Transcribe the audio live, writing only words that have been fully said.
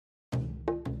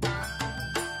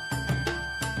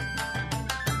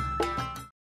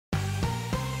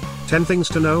10 things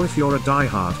to know if you're a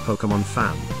die-hard Pokemon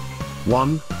fan.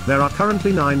 1. There are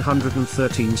currently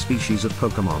 913 species of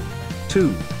Pokemon. 2.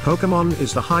 Pokemon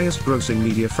is the highest-grossing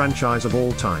media franchise of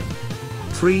all time.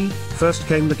 3. First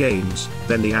came the games,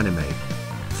 then the anime.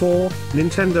 4.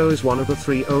 Nintendo is one of the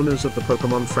 3 owners of the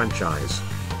Pokemon franchise.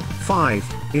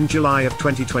 5. In July of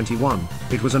 2021,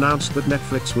 it was announced that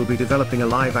Netflix will be developing a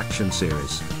live-action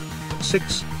series.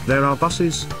 6. There are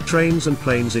buses, trains and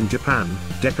planes in Japan,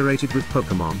 decorated with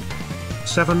Pokemon.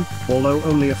 7. Although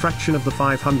only a fraction of the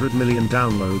 500 million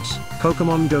downloads,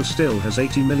 Pokemon Go still has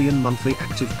 80 million monthly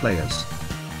active players.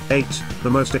 8. The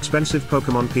most expensive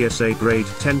Pokemon PSA Grade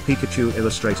 10 Pikachu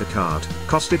Illustrator card,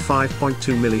 costed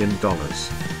 $5.2 million.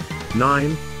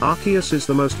 9. Arceus is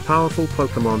the most powerful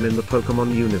Pokemon in the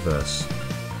Pokemon universe.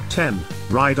 10.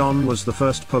 Rhydon was the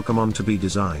first Pokemon to be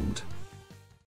designed.